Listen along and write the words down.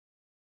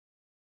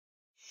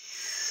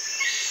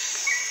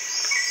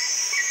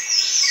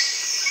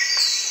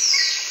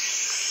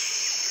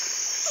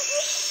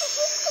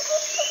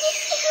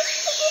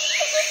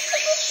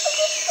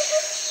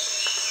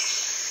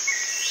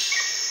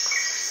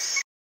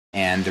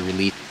and the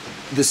release.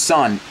 The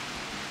sun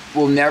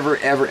will never,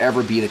 ever,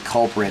 ever be the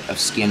culprit of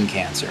skin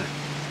cancer.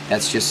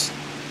 That's just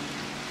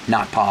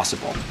not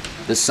possible.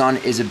 The sun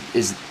is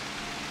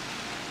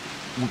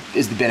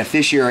the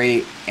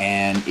beneficiary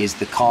and is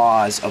the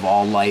cause of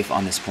all life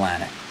on this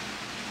planet.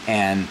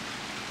 And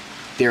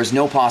there's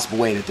no possible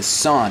way that the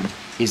sun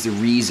is the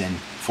reason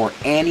for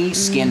any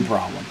skin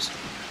problems.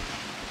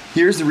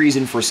 Here's the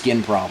reason for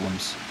skin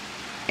problems,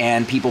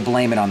 and people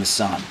blame it on the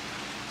sun.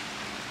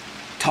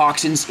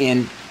 Toxins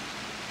in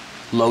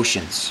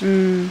lotions.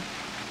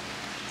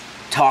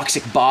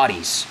 Toxic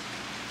bodies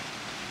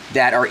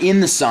that are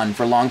in the sun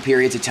for long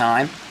periods of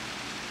time.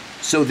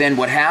 So then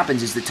what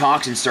happens is the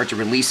toxins start to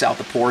release out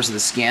the pores of the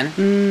skin,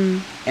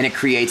 and it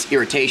creates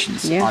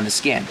irritations on the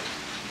skin.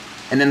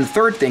 And then the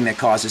third thing that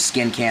causes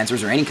skin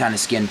cancers or any kind of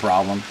skin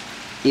problem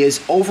is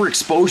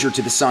overexposure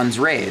to the sun's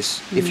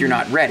rays if you're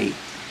not ready.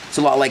 It's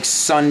a lot like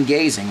sun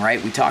gazing,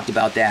 right? We talked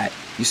about that.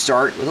 You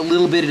start with a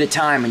little bit at a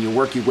time and you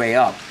work your way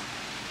up.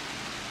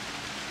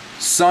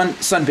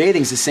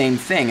 Sunbathing is the same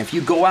thing. If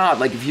you go out,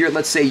 like if you're,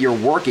 let's say you're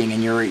working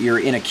and you're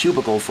in a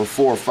cubicle for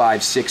 4,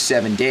 5, 6,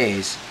 7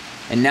 days,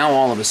 and now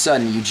all of a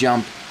sudden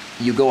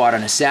you go out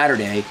on a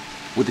Saturday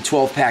with a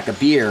 12-pack of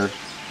beer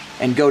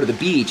and go to the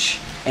beach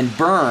and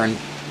burn.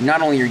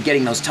 Not only are you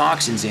getting those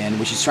toxins in,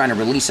 which is trying to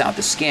release out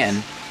the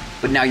skin,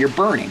 but now you're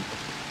burning.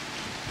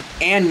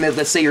 And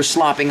let's say you're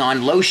slopping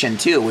on lotion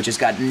too, which has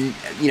got,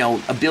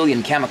 a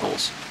billion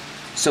chemicals.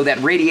 So that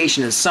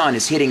radiation of the sun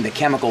is hitting the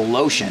chemical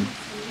lotion.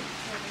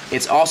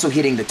 It's also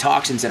hitting the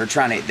toxins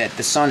that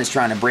the sun is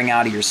trying to bring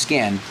out of your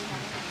skin,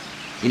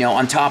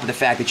 on top of the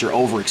fact that you're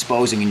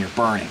overexposing and you're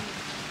burning.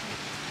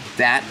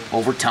 That,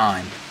 over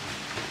time,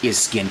 is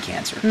skin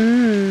cancer.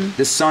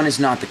 The sun is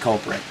not the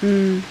culprit.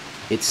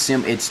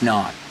 It's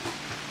not.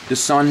 The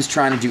sun is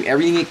trying to do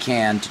everything it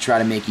can to try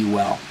to make you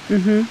well.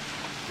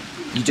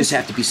 You just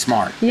have to be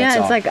smart. Yeah,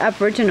 it's like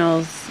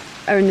Aboriginals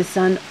are in the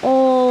sun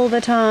all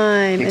the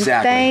time.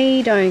 Exactly. And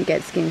they don't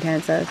get skin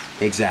cancers.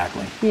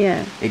 Exactly.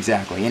 Yeah.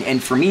 Exactly.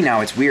 And for me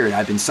now, it's weird.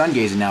 I've been sun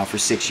gazing now for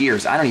 6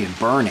 years. I don't even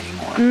burn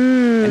anymore.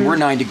 And we're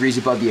 9 degrees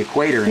above the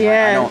equator.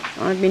 And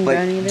I've been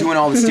burning a bit. Doing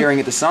all the staring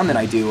at the sun that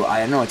I do,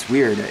 I know it's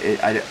weird.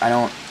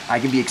 I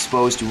can be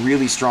exposed to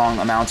really strong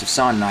amounts of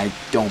sun and I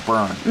don't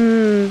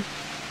burn.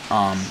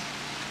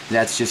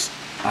 That's just,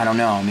 I don't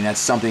know. I mean, that's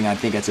something I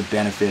think that's a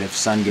benefit of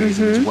sun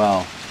gazing as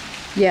well.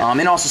 Yeah.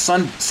 And also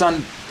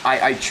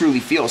I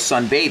truly feel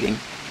sunbathing.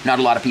 Not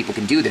a lot of people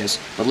can do this,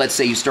 but let's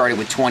say you started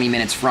with 20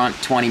 minutes front,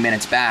 20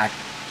 minutes back,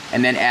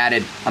 and then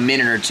added a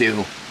minute or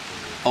two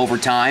over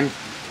time,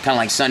 kind of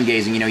like sun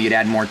gazing. You'd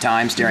add more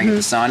time staring at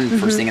the sun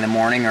first thing in the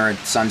morning or at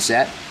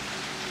sunset,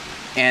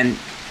 and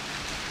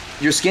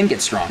your skin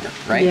gets stronger,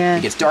 right? Yeah.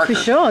 It gets darker.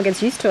 For sure, it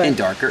gets used to it. And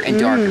darker and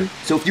darker.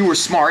 So if you were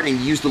smart and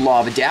you used the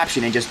law of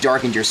adaptation and just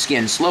darkened your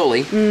skin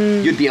slowly,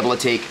 you'd be able to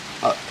take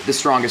the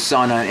strongest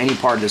sun on any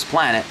part of this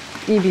planet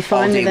you'd be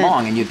fine all day with it.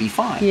 long, and you'd be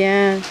fine.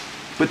 Yeah.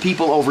 But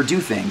people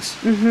overdo things.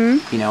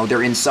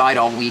 They're inside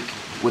all week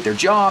with their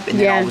job, and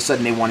then all of a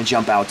sudden they want to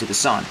jump out to the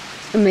sun.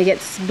 And they get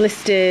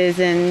blisters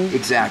and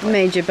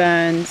major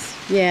burns.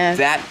 Yeah.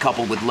 That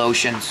coupled with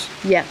lotions.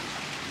 Yeah.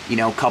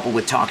 Coupled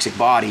with toxic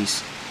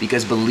bodies.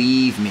 Because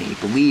believe me,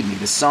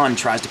 the sun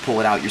tries to pull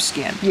it out your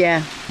skin.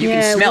 Yeah. You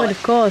can smell it.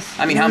 Of course.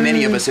 I mean, how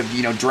many of us have,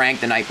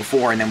 drank the night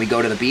before and then we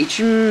go to the beach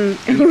and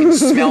you can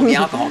smell the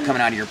alcohol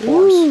coming out of your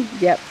pores.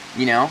 Yep.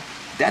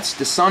 That's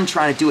the sun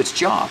trying to do its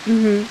job.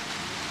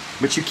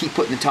 But you keep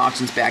putting the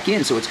toxins back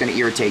in, so it's going to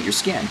irritate your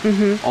skin.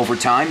 Over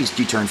time,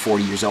 you turn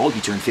 40 years old,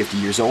 you turn 50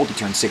 years old, you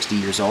turn 60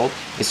 years old.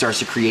 It starts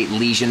to create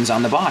lesions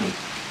on the body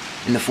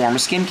in the form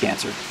of skin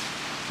cancer.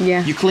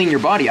 Yeah. You clean your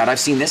body out. I've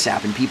seen this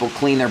happen. People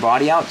clean their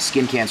body out.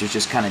 Skin cancers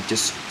just kind of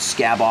just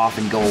scab off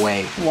and go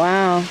away.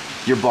 Wow.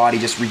 Your body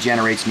just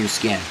regenerates new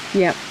skin.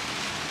 Yep.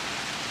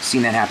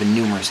 Seen that happen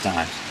numerous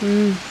times.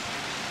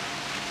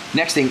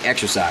 Next thing,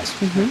 exercise.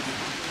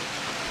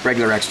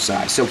 Regular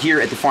exercise. So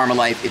here at the Farm of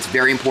Life, it's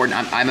very important.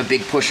 I'm a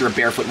big pusher of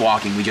barefoot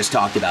walking. We just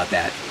talked about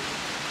that.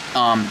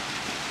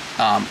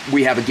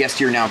 We have a guest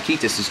here now,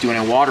 Ketis, is doing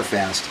a water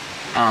fast.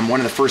 One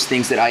of the first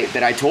things that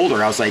I told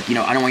her, I was like,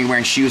 I don't want you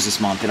wearing shoes this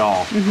month at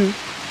all.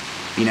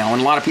 And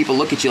a lot of people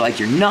look at you like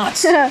you're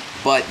nuts.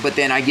 but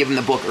then I give them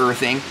the book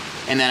Earthing,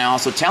 and then I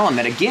also tell them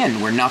that,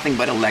 again, we're nothing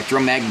but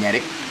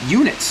electromagnetic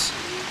units.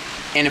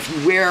 And if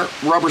you wear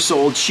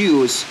rubber-soled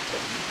shoes,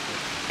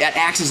 that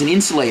acts as an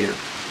insulator.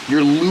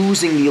 You're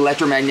losing the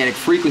electromagnetic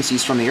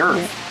frequencies from the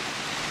earth.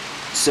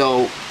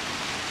 So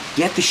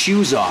get the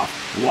shoes off.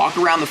 Walk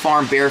around the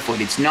farm barefoot.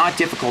 It's not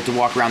difficult to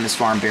walk around this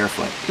farm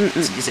barefoot.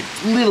 It's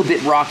a little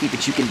bit rocky,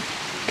 but you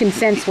can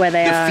sense where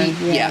they are.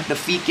 Yeah, the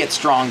feet get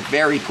strong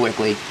very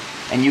quickly,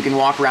 and you can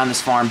walk around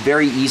this farm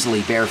very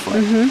easily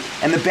barefoot.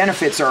 And the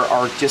benefits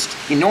are just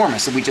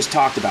enormous that we just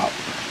talked about.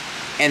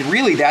 And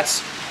really,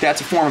 that's a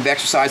form of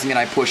exercising that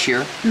I push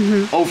here.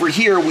 Over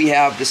here, we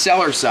have the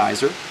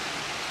Cellerciser.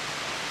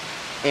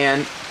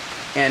 And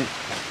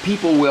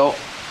people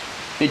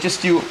they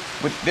just do,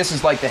 this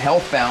is like the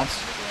health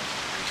bounce.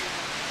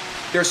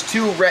 There's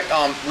two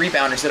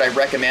rebounders that I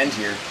recommend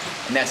here.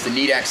 and that's the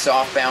Kneedex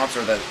Soft Bounce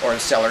or the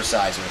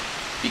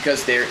Cellerciser,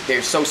 because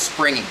they're so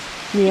springy.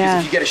 Yeah. Because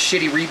if you get a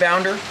shitty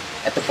rebounder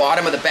at the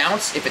bottom of the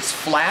bounce, if it's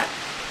flat,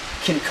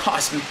 can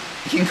cause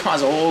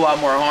a whole lot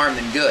more harm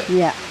than good.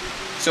 Yeah.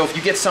 So if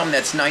you get something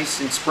that's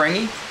nice and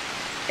springy,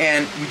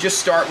 and you just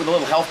start with a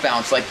little health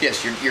bounce like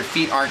this, your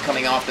feet aren't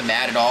coming off the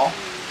mat at all.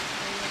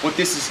 What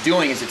this is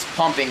doing is it's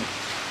pumping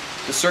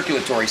the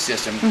circulatory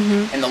system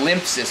and the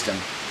lymph system,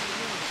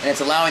 and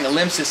it's allowing the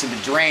lymph system to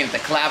drain at the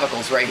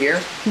clavicles right here.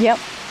 Yep.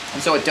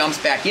 And so it dumps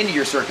back into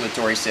your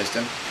circulatory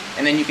system,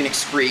 and then you can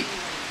excrete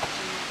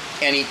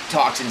any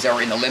toxins that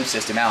were in the lymph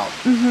system out.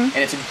 And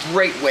it's a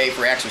great way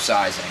for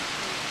exercising.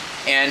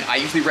 And I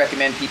usually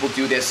recommend people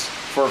do this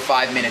for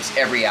 5 minutes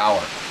every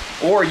hour.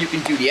 Or you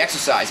can do the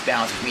exercise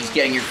bounce, which means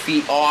getting your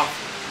feet off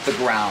the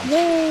ground.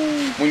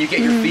 Yay. When you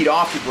get your feet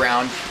off the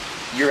ground,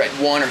 you're at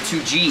 1 or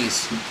 2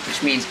 Gs,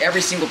 which means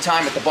every single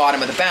time at the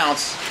bottom of the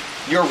bounce,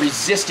 you're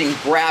resisting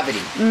gravity.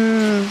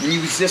 When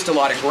you resist a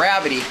lot of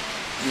gravity,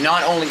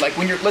 not only, like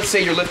when let's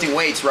say you're lifting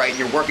weights, right, and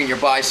you're working your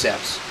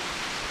biceps.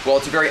 Well,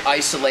 it's a very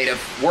isolative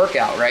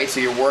workout, right? So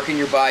you're working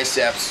your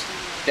biceps.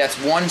 That's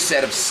one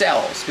set of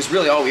cells, because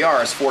really all we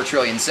are is 4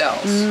 trillion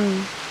cells.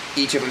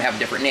 Each of them have a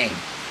different name.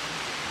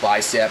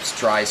 Biceps,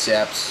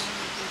 triceps,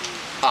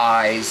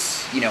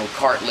 eyes,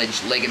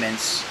 cartilage,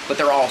 ligaments, but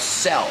they're all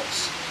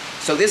cells.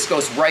 So this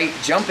goes right,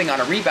 jumping on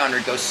a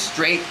rebounder, goes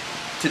straight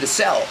to the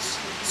cells.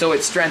 So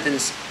it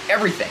strengthens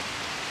everything.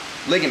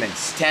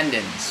 Ligaments,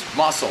 tendons,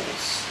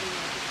 muscles,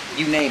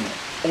 you name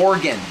it.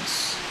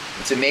 Organs.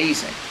 It's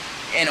amazing.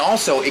 And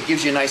also, it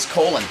gives you a nice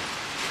colon,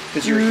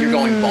 because you're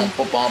going bump,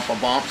 a bump, a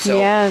bump. So,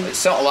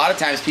 so a lot of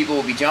times people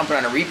will be jumping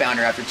on a rebounder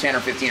after 10 or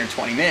 15 or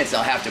 20 minutes.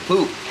 They'll have to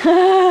poop.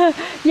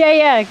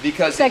 Yeah.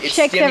 Because like it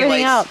shakes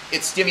everything up.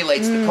 It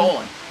stimulates the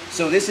colon.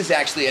 So this is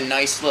actually a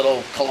nice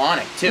little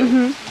colonic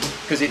too,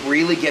 because it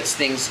really gets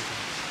things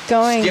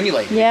going,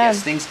 stimulated. Yeah. It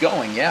gets things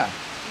going. Yeah.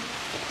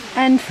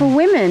 And for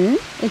women,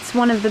 it's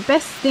one of the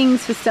best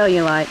things for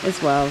cellulite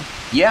as well.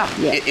 Yeah.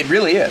 It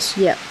really is.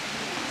 Yeah.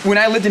 When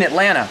I lived in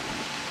Atlanta,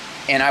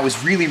 and I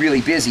was really, really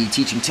busy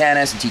teaching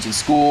tennis and teaching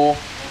school,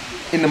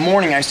 in the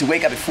morning I used to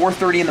wake up at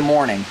 4:30 in the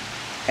morning,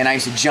 and I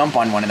used to jump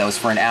on one of those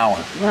for an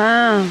hour.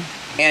 Wow.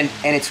 And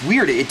it's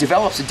weird. It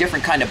develops a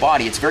different kind of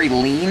body. It's very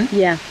lean.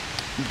 Yeah.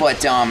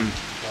 But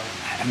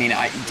I mean,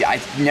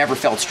 I never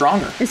felt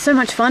stronger. It's so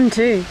much fun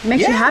too. It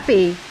makes you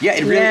happy. Yeah,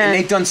 it really. And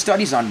they've done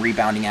studies on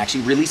rebounding.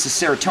 Actually, releases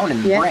serotonin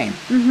in the brain,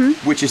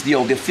 which is the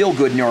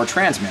feel-good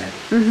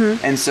neurotransmitter.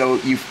 And so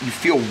you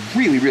feel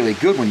really, really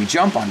good when you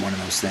jump on one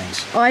of those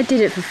things. Oh, I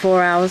did it for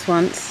 4 hours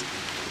once.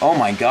 Oh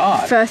my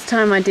God. First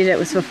time I did it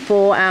was for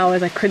 4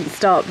 hours. I couldn't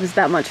stop. It was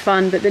that much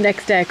fun. But the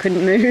next day I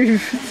couldn't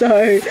move.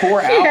 So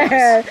 4 hours.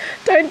 Yeah,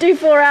 don't do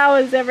 4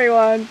 hours,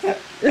 everyone.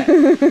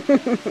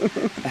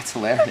 That's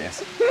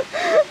hilarious.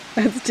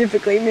 That's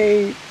typically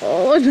me.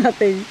 All or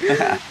nothing.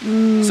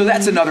 So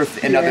that's another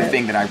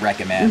thing that I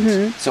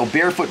recommend. So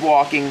barefoot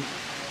walking,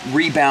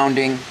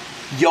 rebounding,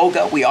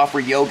 yoga. We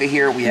offer yoga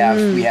here. We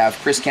have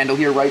Chris Kendall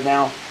here right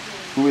now,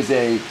 who is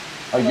a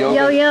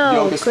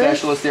yoga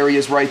specialist. There he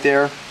is right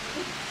there.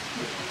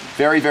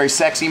 Very, very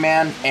sexy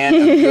man and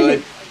a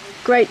good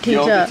great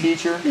teacher. Yoga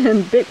teacher. And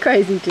a bit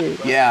crazy too.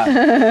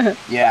 Yeah.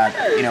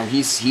 Yeah.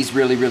 He's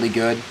really, really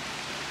good.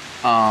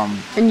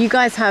 And you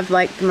guys have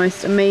like the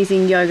most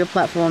amazing yoga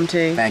platform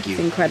too. Thank you.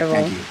 It's incredible.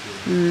 Thank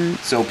you.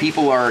 So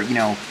people are,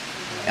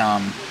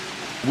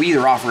 we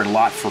either offer it a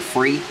lot for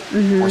free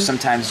or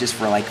sometimes just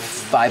for like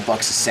 $5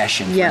 a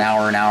session for an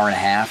hour and a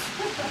half.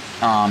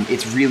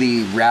 It's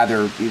really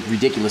rather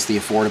ridiculously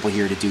affordable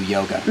here to do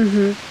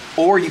yoga.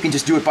 Or you can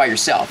just do it by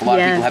yourself. A lot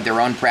of people have their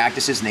own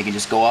practices and they can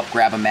just go up,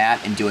 grab a mat,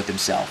 and do it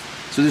themselves.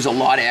 So there's a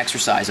lot of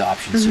exercise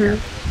options here.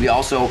 We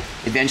also,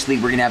 eventually,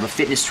 we're going to have a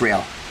fitness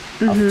trail.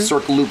 A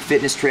circle loop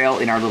fitness trail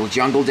in our little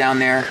jungle down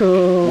there.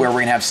 Cool. Where we're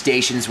going to have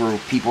stations where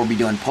people will be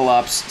doing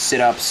pull-ups,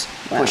 sit-ups,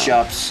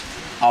 push-ups,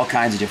 all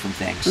kinds of different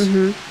things.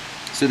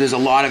 So there's a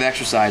lot of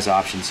exercise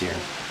options here.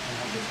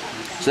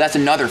 So that's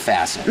another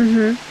facet.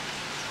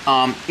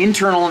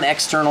 Internal and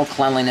external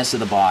cleanliness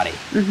of the body.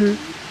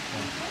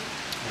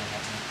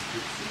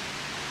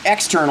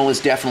 External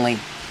is definitely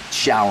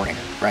showering,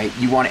 right?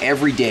 You want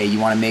every day, you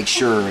want to make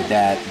sure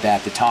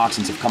that the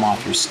toxins have come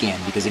off your skin,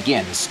 because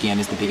again, the skin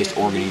is the biggest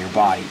organ in your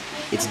body.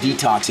 It's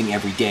detoxing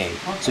every day.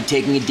 So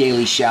taking a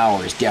daily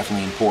shower is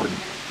definitely important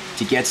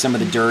to get some of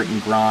the dirt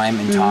and grime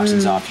and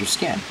toxins off your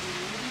skin.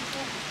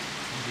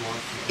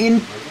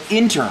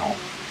 Internal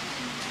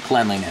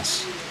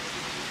cleanliness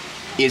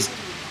is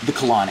the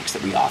colonics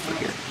that we offer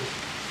here.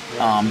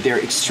 They're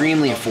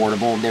extremely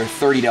affordable. They're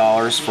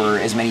 $30 for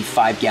as many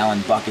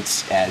 5-gallon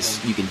buckets as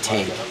you can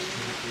take.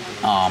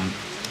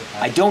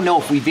 I don't know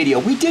if we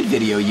did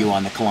video you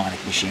on the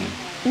colonic machine.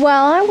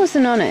 Well, I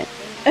wasn't on it.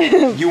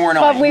 You weren't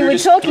on it. But we were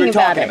talking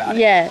about it.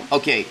 Yeah.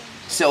 Okay,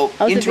 so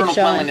internal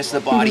cleanliness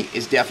of the body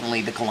is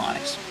definitely the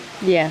colonics.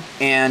 Yeah.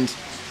 And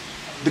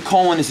the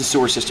colon is the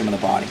sewer system of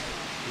the body.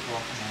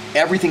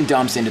 Everything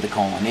dumps into the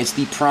colon. It's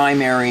the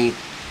primary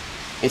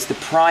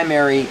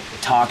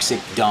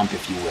toxic dump,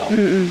 if you will.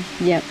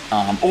 Yep.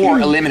 Or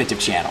eliminative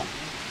channel.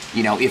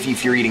 You know,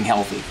 if you're eating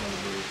healthy.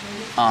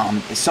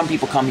 Some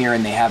people come here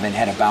and they haven't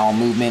had a bowel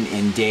movement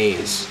in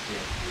days.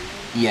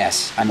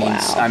 Yes, I mean,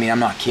 Wow. I'm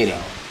not kidding.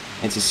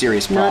 It's a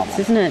serious problem. Nuts,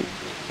 isn't it?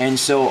 And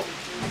so,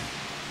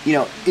 you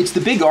know, it's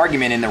the big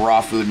argument in the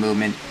raw food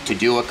movement to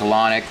do a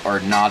colonic or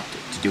not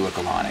to do a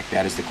colonic.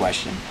 That is the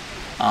question.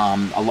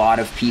 A lot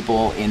of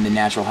people in the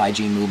natural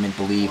hygiene movement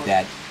believe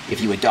that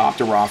if you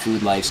adopt a raw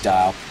food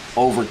lifestyle,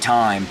 over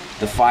time,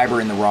 the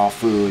fiber in the raw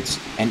foods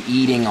and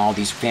eating all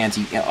these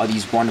fancy,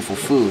 these wonderful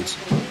foods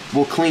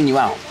will clean you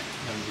out.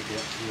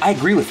 I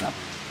agree with them.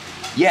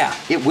 Yeah,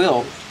 it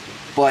will.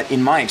 But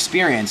in my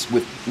experience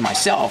with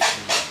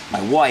myself,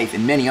 my wife,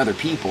 and many other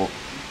people,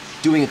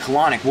 doing a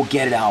colonic will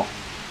get it out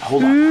a whole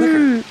lot quicker.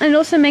 And it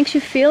also makes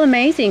you feel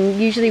amazing.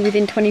 Usually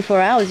within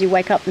 24 hours, you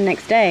wake up the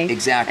next day.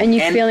 Exactly. And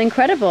you feel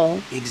incredible.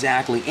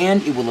 Exactly.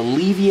 And it will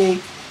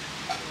alleviate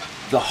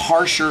the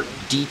harsher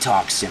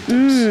detox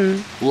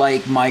symptoms,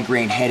 like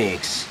migraine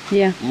headaches,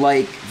 Yeah.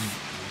 like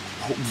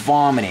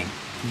vomiting,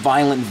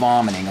 violent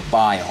vomiting of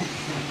bile.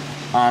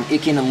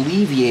 It can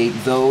alleviate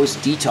those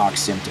detox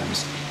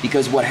symptoms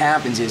because what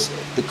happens is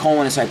the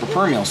colon is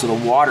hyperpermeable, so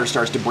the water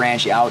starts to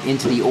branch out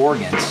into the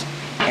organs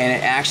and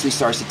it actually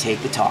starts to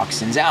take the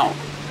toxins out.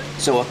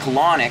 So a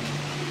colonic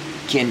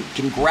can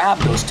grab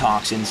those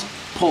toxins,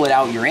 pull it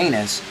out your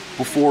anus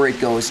before it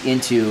goes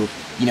into,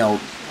 you know,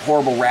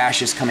 horrible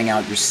rashes coming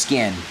out your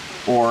skin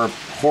or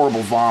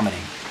horrible vomiting.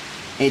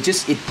 It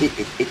just,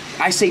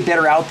 I say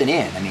better out than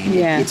in. I mean,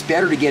 Yeah. it's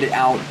better to get it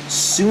out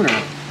sooner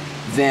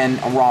than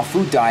a raw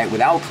food diet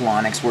without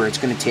colonics where it's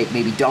going to take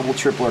maybe double,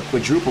 triple, or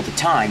quadruple the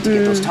time to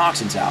get those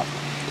toxins out.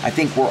 I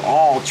think we're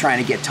all trying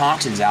to get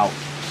toxins out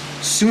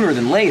sooner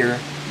than later,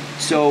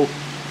 so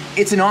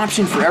it's an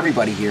option for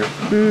everybody here.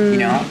 You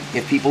know,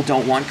 if people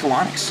don't want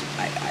colonics,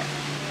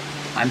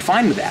 I'm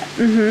fine with that.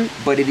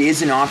 But it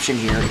is an option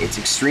here. It's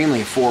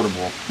extremely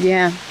affordable.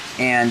 Yeah.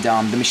 And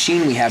the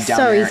machine we have down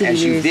So there, easy to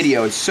as you use.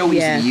 video, it's so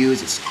Yeah. easy to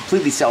use. It's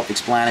completely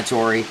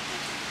self-explanatory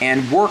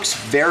and works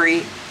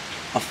very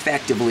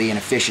effectively and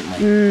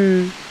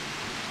efficiently.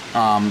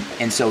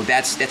 And so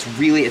that's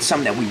really, it's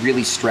something that we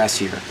really stress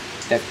here,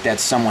 that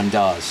someone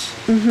does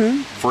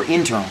for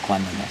internal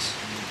cleanliness.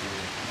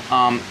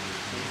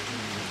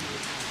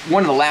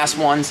 One of the last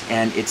ones,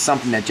 and it's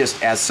something that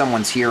just as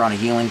someone's here on a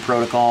healing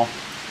protocol,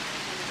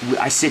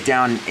 I sit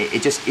down,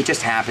 it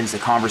just happens, the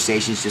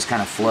conversations just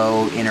kind of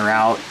flow in or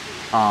out.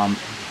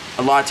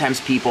 A lot of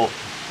times people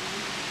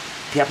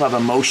have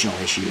emotional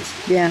issues.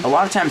 Yeah. A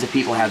lot of times the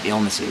people have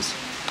illnesses.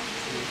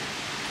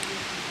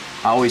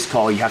 I always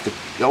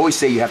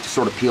say you have to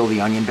sort of peel the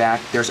onion back.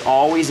 There's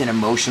always an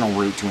emotional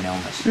root to an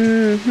illness.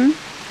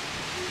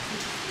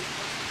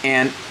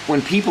 And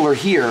when people are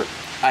here,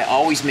 I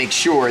always make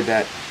sure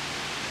that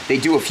they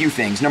do a few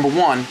things. Number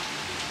one,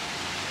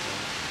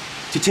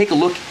 to take a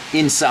look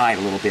inside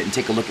a little bit and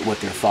take a look at what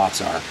their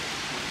thoughts are.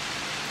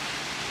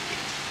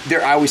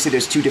 I always say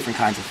there's two different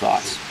kinds of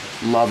thoughts,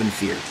 love and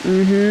fear.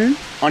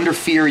 Under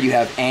fear, you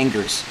have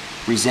angers,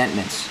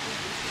 resentments,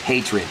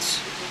 hatreds,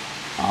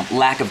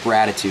 lack of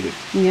gratitude,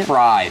 Yep.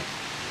 pride,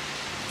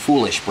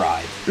 foolish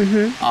pride.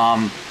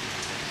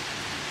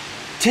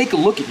 Take a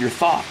look at your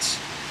thoughts.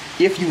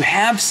 If you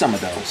have some of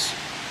those,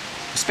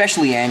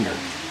 especially anger,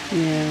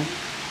 Yeah.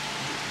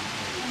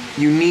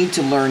 you need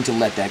to learn to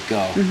let that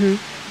go.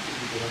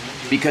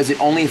 Because it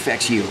only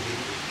affects you.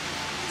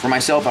 For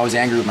myself, I was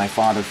angry with my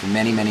father for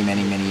many, many,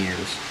 many, many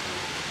years.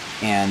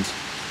 And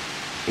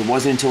it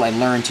wasn't until I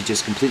learned to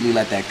just completely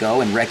let that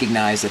go and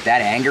recognize that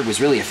that anger was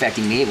really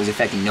affecting me. It was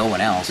affecting no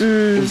one else.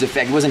 It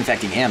wasn't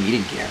affecting him. He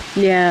didn't care.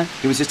 Yeah.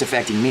 It was just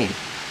affecting me.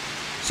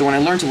 So when I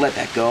learned to let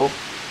that go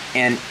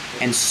and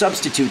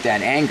substitute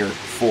that anger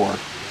for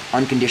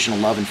unconditional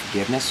love and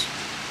forgiveness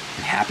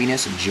and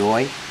happiness and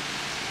joy,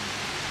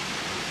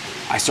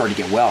 I started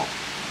to get well.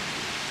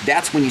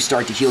 That's when you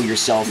start to heal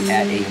yourself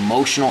at an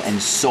emotional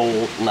and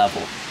soul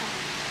level.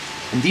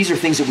 And these are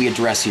things that we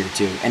address here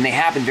too. And they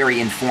happen very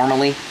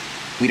informally.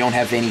 We don't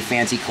have any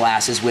fancy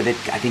classes with it.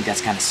 I think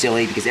that's kind of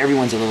silly because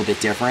everyone's a little bit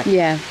different.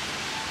 Yeah.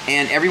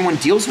 And everyone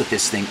deals with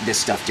this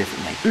stuff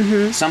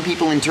differently. Some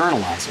people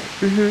internalize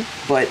it.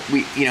 But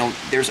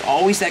there's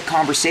always that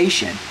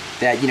conversation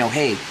that,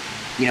 hey,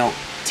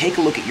 take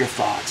a look at your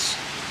thoughts.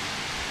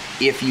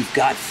 If you've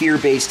got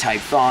fear-based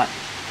type thought,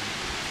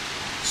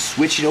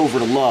 switch it over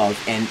to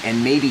love,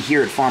 and maybe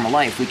here at Pharma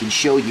Life we can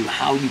show you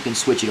how you can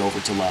switch it over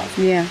to love.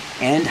 Yeah.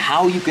 And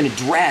how you can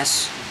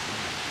address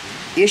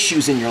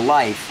issues in your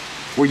life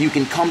where you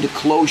can come to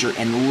closure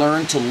and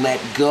learn to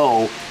let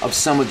go of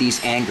some of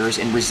these angers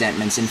and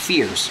resentments and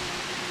fears.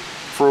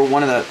 For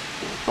one of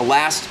the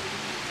last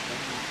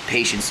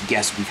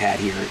guests we've had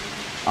here,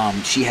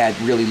 she had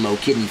really low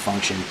kidney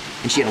function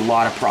and she had a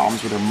lot of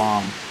problems with her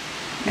mom.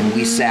 And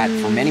we sat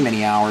for many,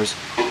 many hours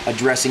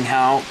addressing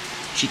how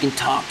she can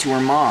talk to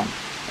her mom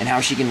and how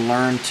she can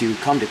learn to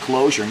come to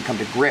closure and come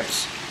to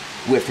grips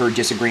with her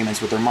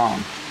disagreements with her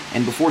mom.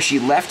 And before she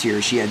left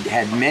here, she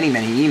had many,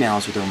 many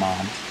emails with her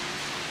mom,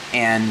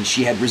 and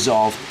she had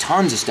resolved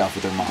tons of stuff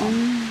with her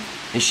mom.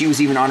 And she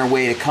was even on her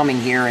way to coming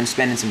here and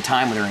spending some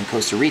time with her in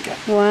Costa Rica.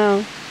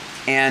 Wow.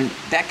 And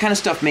that kind of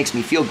stuff makes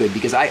me feel good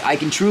because I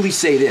can truly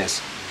say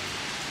this.